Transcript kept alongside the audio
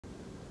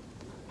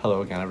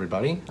Hello again,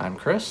 everybody. I'm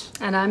Chris.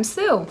 And I'm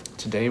Sue.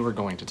 Today we're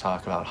going to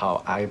talk about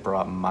how I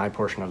brought my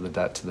portion of the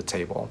debt to the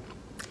table.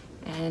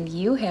 And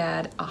you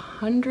had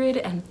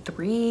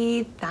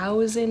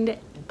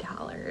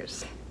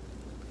 $103,000.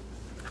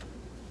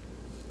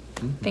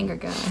 Finger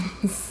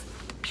guns.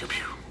 Pew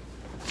pew.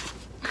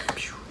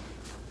 Pew.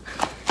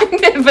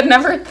 But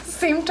never at the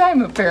same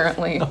time,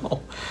 apparently.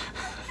 No.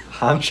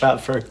 I'm shot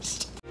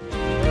first.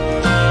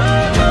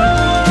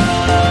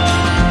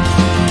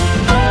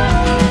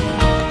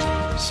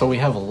 So we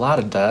have a lot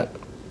of debt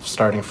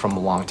starting from a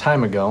long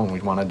time ago, and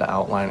we wanted to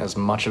outline as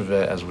much of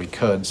it as we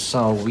could.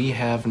 So we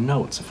have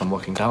notes. If I'm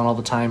looking down all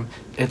the time,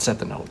 it's at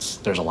the notes.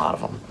 There's a lot of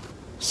them.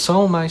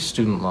 So my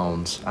student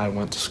loans. I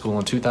went to school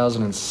in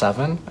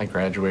 2007. I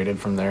graduated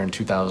from there in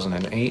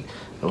 2008.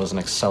 It was an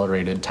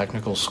accelerated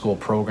technical school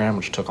program,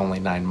 which took only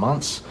 9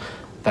 months.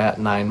 That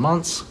 9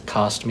 months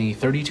cost me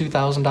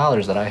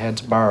 $32,000 that I had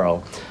to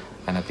borrow.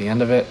 And at the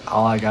end of it,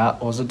 all I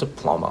got was a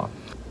diploma.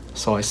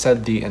 So I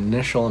said the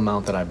initial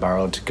amount that I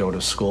borrowed to go to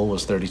school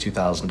was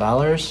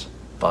 $32,000,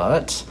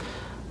 but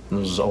it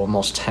was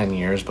almost 10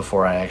 years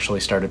before I actually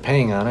started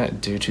paying on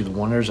it due to the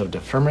wonders of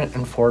deferment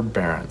and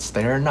forbearance.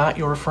 They are not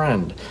your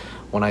friend.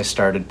 When I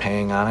started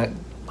paying on it,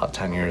 about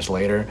 10 years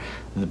later,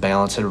 the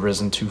balance had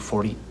risen to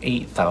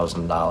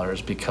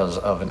 $48,000 because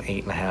of an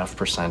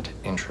 8.5%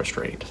 interest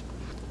rate.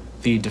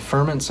 The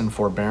deferments and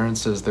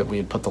forbearances that we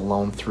had put the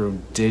loan through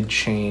did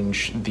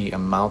change the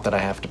amount that I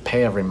have to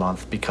pay every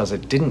month because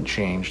it didn't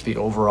change the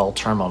overall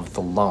term of the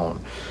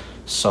loan.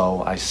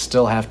 So I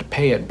still have to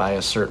pay it by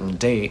a certain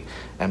date,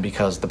 and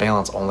because the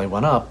balance only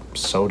went up,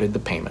 so did the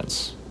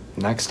payments.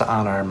 Next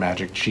on our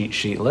magic cheat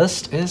sheet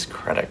list is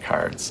credit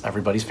cards,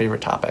 everybody's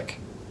favorite topic.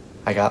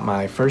 I got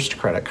my first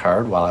credit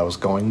card while I was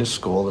going to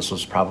school. This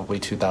was probably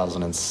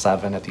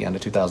 2007, at the end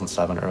of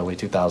 2007, early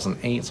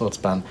 2008, so it's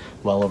been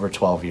well over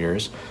 12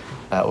 years.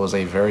 That was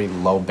a very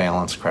low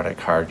balance credit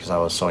card because I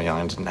was so young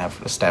and didn't have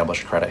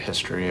established credit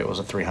history. It was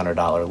a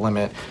 $300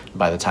 limit.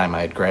 By the time I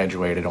had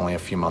graduated, only a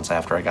few months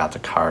after I got the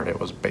card, it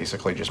was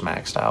basically just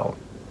maxed out.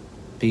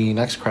 The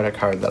next credit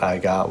card that I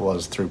got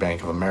was through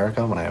Bank of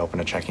America when I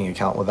opened a checking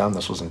account with them.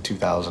 This was in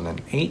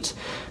 2008.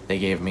 They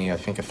gave me, I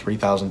think, a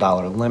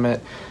 $3,000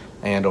 limit,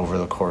 and over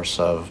the course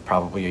of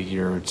probably a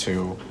year or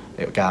two,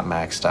 it got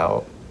maxed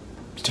out.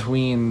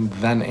 Between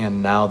then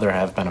and now, there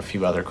have been a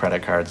few other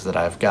credit cards that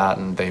I've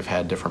gotten. They've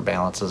had different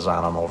balances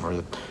on them over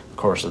the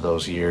course of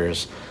those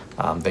years.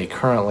 They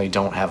currently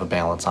don't have a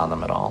balance on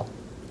them at all.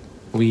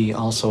 We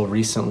also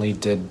recently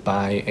did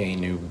buy a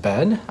new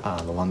bed.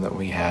 The one that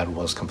we had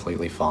was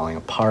completely falling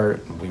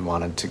apart. We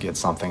wanted to get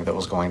something that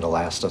was going to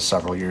last us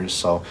several years,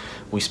 so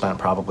we spent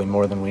probably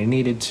more than we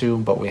needed to,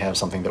 but we have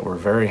something that we're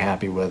very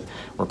happy with.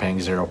 We're paying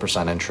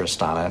 0%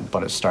 interest on it,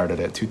 but it started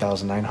at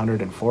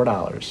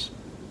 $2,904.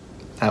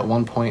 At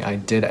one point, I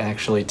did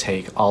actually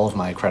take all of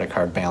my credit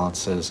card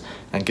balances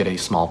and get a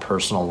small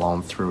personal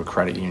loan through a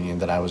credit union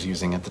that I was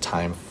using at the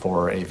time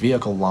for a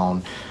vehicle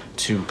loan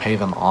to pay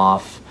them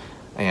off,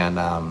 and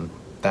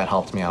that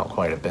helped me out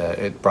quite a bit.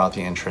 It brought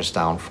the interest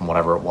down from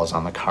whatever it was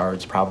on the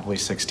cards, probably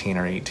 16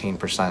 or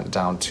 18%,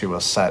 down to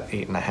a set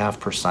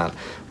 8.5%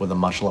 with a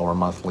much lower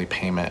monthly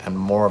payment and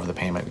more of the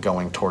payment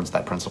going towards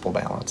that principal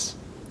balance.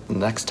 The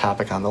next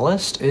topic on the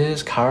list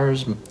is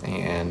cars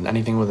and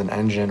anything with an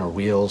engine or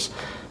wheels.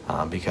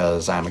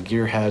 Because I'm a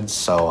gearhead,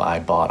 so I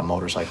bought a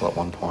motorcycle at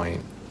one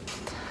point.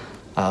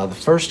 The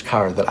first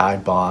car that I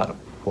bought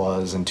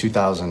was in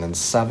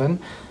 2007.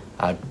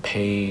 I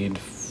paid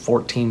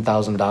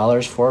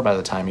 $14,000 for it by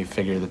the time you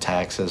figure the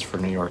taxes for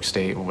New York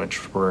State,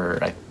 which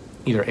were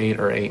either 8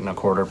 or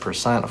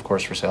 8.25%, of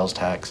course, for sales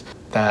tax.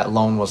 That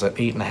loan was at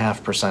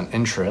 8.5%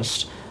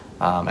 interest.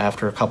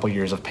 After a couple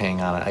years of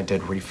paying on it, I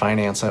did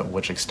refinance it,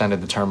 which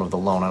extended the term of the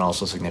loan and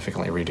also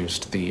significantly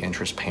reduced the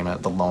interest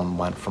payment. The loan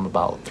went from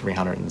about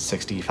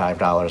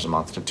 $365 a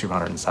month to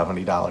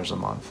 $270 a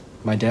month.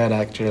 My dad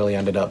actually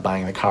ended up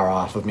buying the car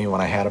off of me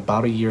when I had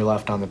about a year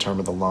left on the term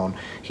of the loan.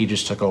 He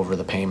just took over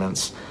the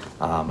payments.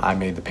 I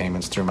made the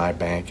payments through my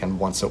bank, and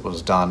once it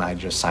was done, I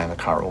just signed the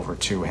car over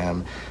to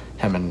him.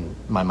 Him and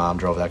my mom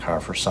drove that car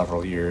for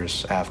several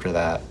years after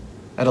that.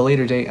 At a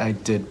later date, I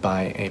did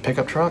buy a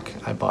pickup truck.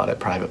 I bought it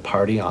private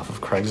party off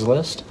of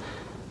Craigslist.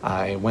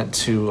 I went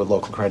to a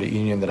local credit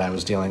union that I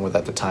was dealing with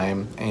at the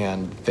time,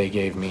 and they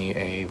gave me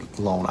a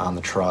loan on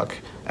the truck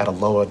at a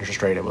low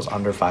interest rate. It was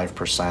under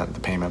 5%.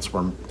 The payments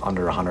were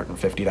under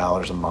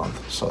 $150 a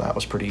month, so that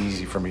was pretty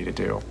easy for me to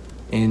do.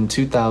 In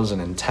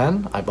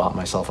 2010, I bought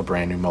myself a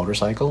brand new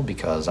motorcycle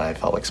because I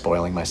felt like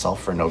spoiling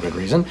myself for no good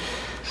reason.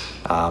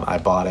 I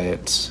bought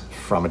it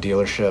from a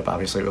dealership.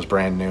 Obviously, it was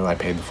brand new. I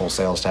paid the full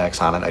sales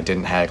tax on it. I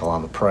didn't haggle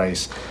on the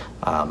price.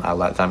 I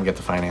let them get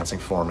the financing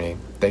for me.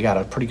 They got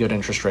a pretty good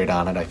interest rate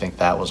on it. I think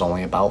that was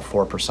only about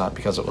 4%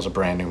 because it was a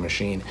brand new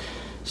machine.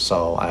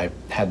 So I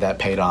had that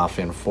paid off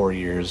in 4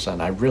 years,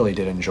 and I really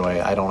did enjoy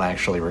it. I don't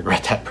actually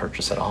regret that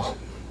purchase at all.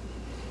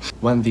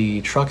 When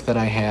the truck that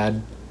I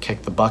had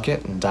kicked the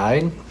bucket and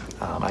died,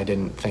 I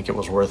didn't think it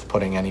was worth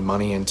putting any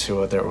money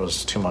into it. There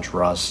was too much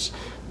rust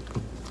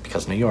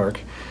because New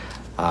York.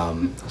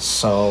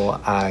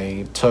 So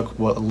I took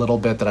what little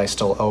bit that I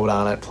still owed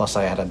on it, plus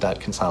I had a debt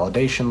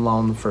consolidation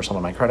loan for some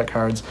of my credit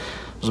cards.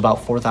 It was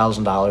about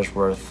 $4,000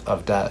 worth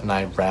of debt, and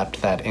I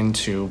wrapped that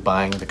into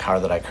buying the car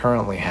that I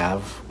currently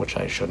have, which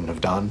I shouldn't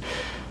have done.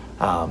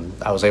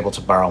 I was able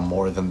to borrow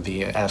more than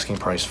the asking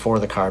price for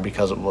the car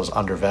because it was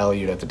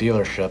undervalued at the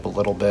dealership a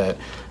little bit,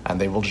 and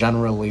they will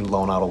generally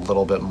loan out a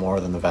little bit more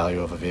than the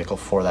value of a vehicle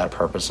for that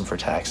purpose and for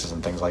taxes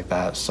and things like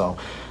that. So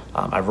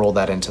I rolled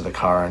that into the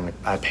car, and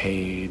I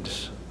paid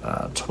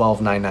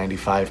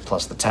 $12,995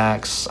 plus the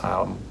tax.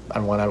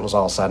 And when it was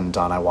all said and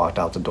done, I walked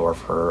out the door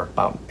for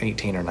about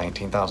 $18,000 or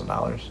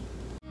 $19,000.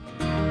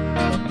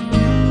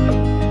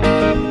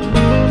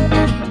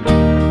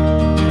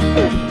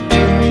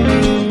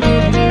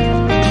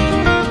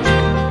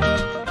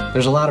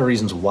 There's a lot of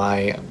reasons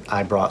why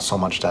I brought so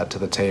much debt to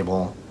the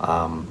table.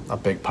 A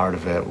big part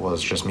of it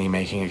was just me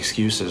making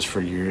excuses for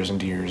years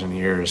and years and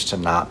years to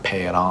not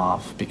pay it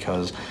off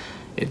because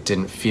it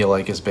didn't feel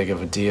like as big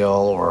of a deal,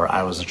 or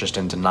I was just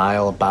in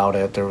denial about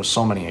it. There was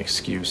so many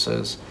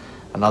excuses.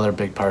 Another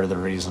big part of the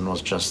reason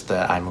was just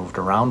that I moved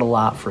around a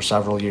lot for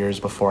several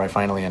years before I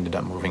finally ended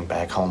up moving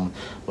back home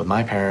with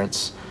my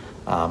parents,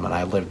 and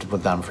I lived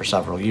with them for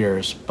several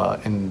years.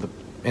 But in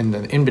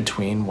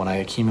between, when I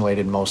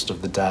accumulated most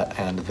of the debt,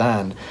 and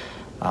then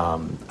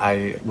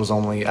I was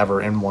only ever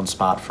in one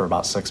spot for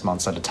about 6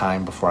 months at a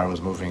time before I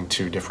was moving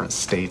to different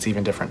states,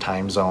 even different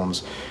time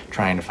zones,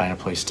 trying to find a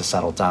place to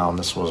settle down.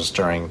 This was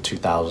during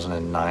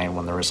 2009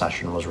 when the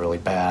recession was really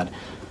bad.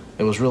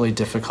 It was really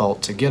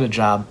difficult to get a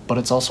job, but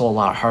it's also a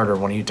lot harder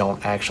when you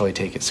don't actually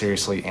take it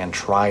seriously and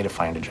try to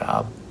find a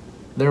job.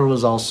 There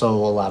was also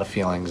a lot of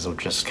feelings of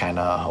just kind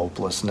of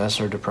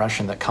hopelessness or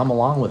depression that come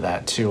along with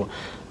that too.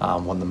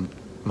 When the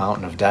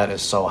mountain of debt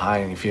is so high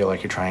and you feel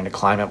like you're trying to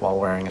climb it while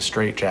wearing a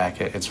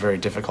straitjacket, it's very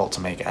difficult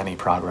to make any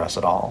progress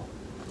at all.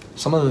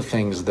 Some of the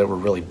things that were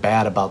really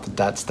bad about the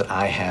debts that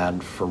I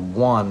had, for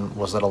one,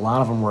 was that a lot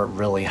of them were at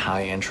really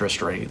high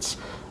interest rates.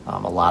 A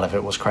lot of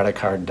it was credit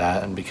card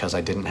debt, and because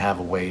I didn't have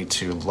a way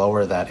to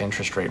lower that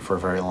interest rate for a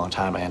very long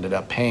time, I ended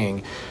up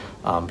paying,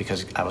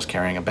 because I was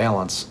carrying a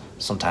balance,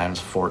 sometimes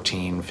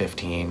 14,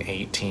 15,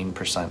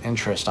 18%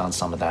 interest on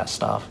some of that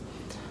stuff.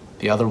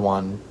 The other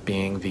one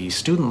being the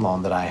student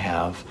loan that I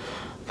have.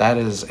 That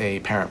is a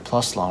Parent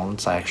Plus loan.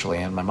 It's actually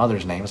in my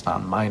mother's name. It's not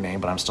in my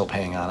name, but I'm still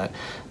paying on it.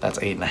 That's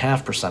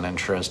 8.5%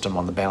 interest, and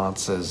when the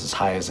balance is as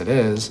high as it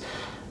is,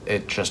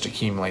 it just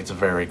accumulates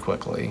very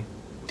quickly.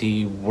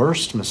 The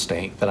worst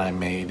mistake that I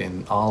made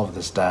in all of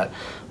this debt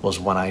was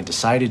when I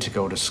decided to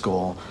go to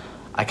school.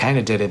 I kind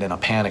of did it in a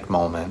panic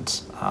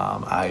moment.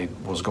 I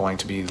was going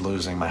to be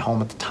losing my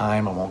home at the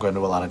time. I won't go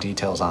into a lot of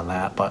details on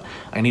that, but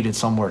I needed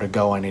somewhere to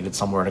go. I needed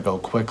somewhere to go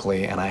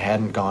quickly, and I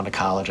hadn't gone to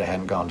college. I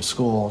hadn't gone to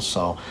school,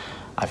 so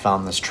I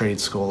found this trade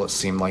school. It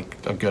seemed like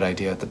a good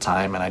idea at the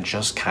time, and I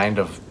just kind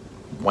of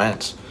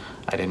went.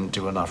 I didn't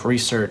do enough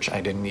research. I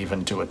didn't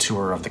even do a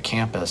tour of the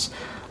campus.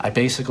 I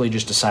basically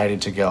just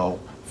decided to go,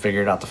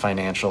 figured out the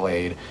financial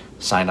aid,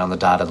 signed on the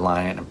dotted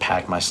line, and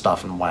packed my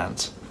stuff and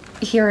went.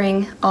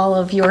 Hearing all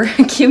of your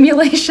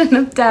accumulation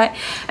of debt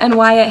and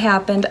why it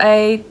happened,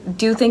 I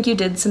do think you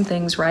did some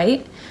things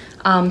right.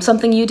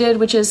 Something you did,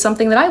 which is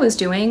something that I was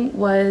doing,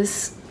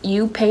 was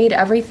you paid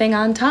everything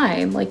on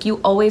time. Like, you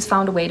always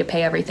found a way to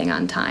pay everything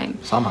on time.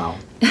 Somehow.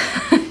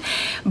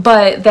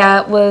 But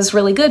that was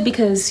really good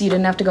because you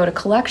didn't have to go to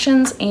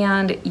collections,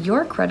 and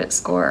your credit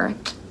score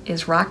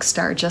is rock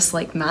star, just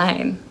like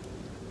mine.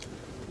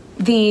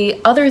 The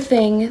other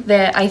thing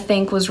that I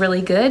think was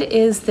really good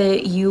is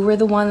that you were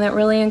the one that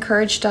really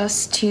encouraged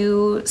us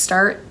to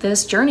start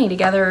this journey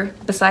together,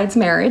 besides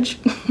marriage.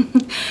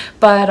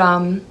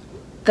 But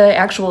the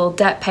actual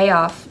debt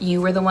payoff, you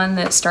were the one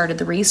that started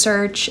the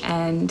research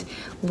and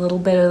a little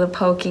bit of the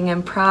poking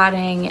and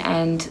prodding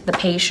and the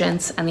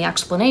patience and the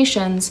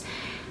explanations,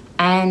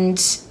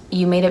 and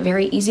you made it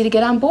very easy to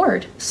get on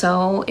board.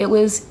 So it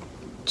was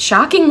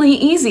shockingly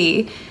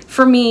easy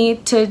for me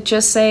to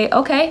just say,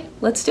 okay,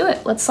 let's do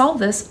it. Let's solve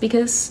this,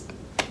 because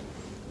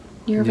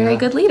you're a very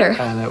good leader.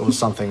 And it was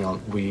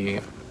something we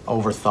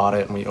overthought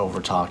it and we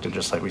overtalked it,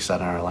 just like we said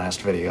in our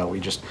last video.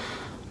 We just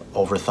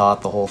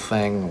overthought the whole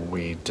thing.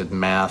 We did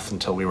math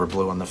until we were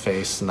blue in the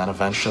face, and then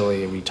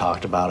eventually we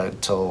talked about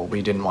it till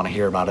we didn't want to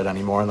hear about it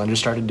anymore, and then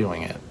just started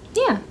doing it.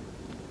 Yeah.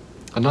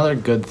 Another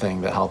good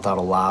thing that helped out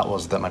a lot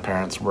was that my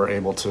parents were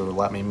able to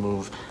let me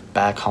move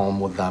back home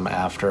with them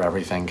after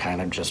everything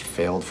kind of just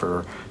failed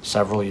for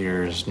several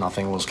years.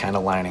 Nothing was kind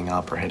of lining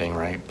up or hitting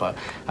right, but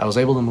I was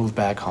able to move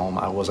back home.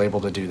 I was able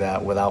to do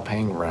that without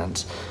paying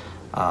rent,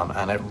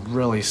 and it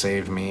really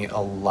saved me a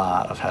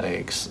lot of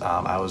headaches.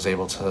 I was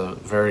able to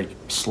very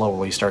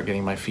slowly start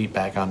getting my feet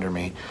back under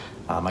me.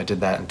 I did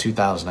that in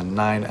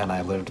 2009, and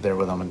I lived there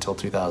with them until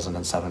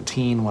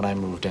 2017 when I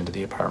moved into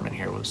the apartment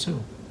here with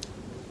Sue.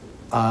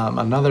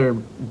 Another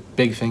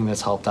big thing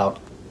that's helped out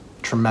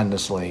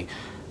tremendously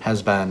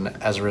has been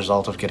as a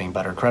result of getting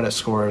better credit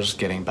scores,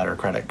 getting better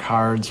credit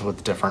cards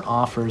with different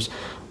offers.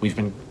 We've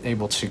been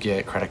able to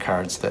get credit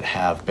cards that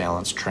have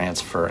balance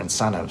transfer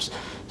incentives.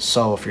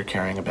 So if you're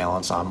carrying a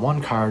balance on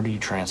one card, you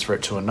transfer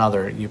it to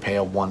another, you pay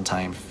a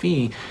one-time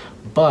fee,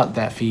 but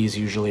that fee is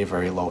usually a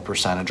very low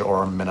percentage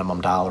or a minimum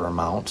dollar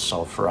amount.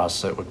 So for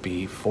us, it would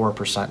be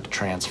 4% to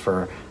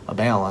transfer a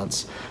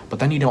balance, but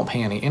then you don't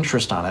pay any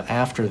interest on it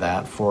after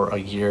that for a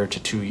year to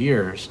 2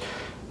 years.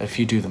 If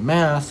you do the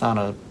math on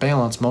a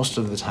balance, most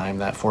of the time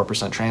that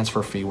 4%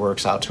 transfer fee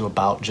works out to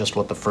about just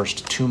what the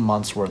first 2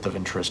 months worth of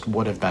interest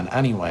would have been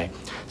anyway.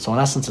 So in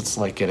essence, it's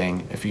like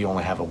getting, if you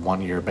only have a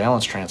 1-year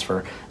balance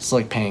transfer, it's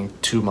like paying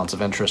 2 months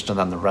of interest, and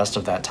then the rest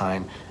of that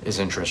time is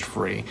interest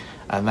free.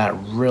 And that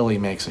really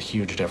makes a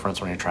huge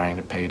difference when you're trying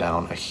to pay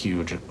down a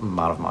huge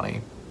amount of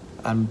money.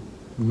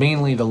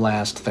 Mainly the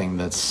last thing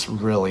that's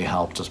really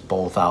helped us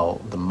both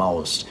out the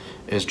most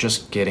is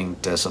just getting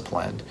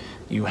disciplined.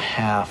 You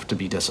have to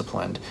be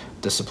disciplined.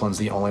 Discipline's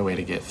the only way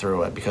to get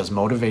through it, because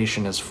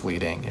motivation is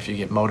fleeting. If you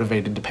get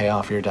motivated to pay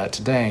off your debt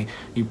today,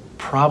 you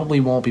probably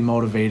won't be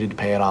motivated to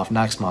pay it off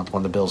next month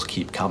when the bills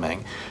keep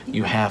coming.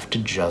 You have to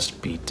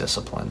just be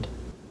disciplined.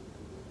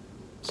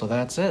 So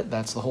that's it.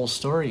 That's the whole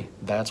story.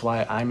 That's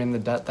why I'm in the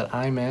debt that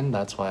I'm in.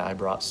 That's why I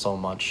brought so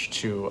much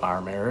to our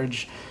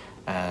marriage.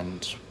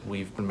 And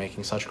we've been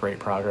making such great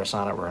progress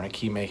on it. We're going to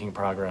keep making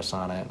progress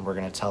on it. And we're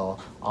going to tell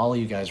all of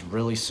you guys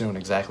really soon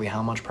exactly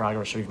how much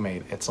progress we've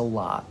made. It's a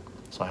lot.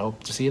 So I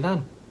hope to see you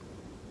then.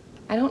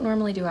 I don't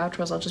normally do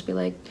outros. I'll just be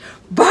like,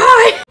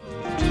 bye!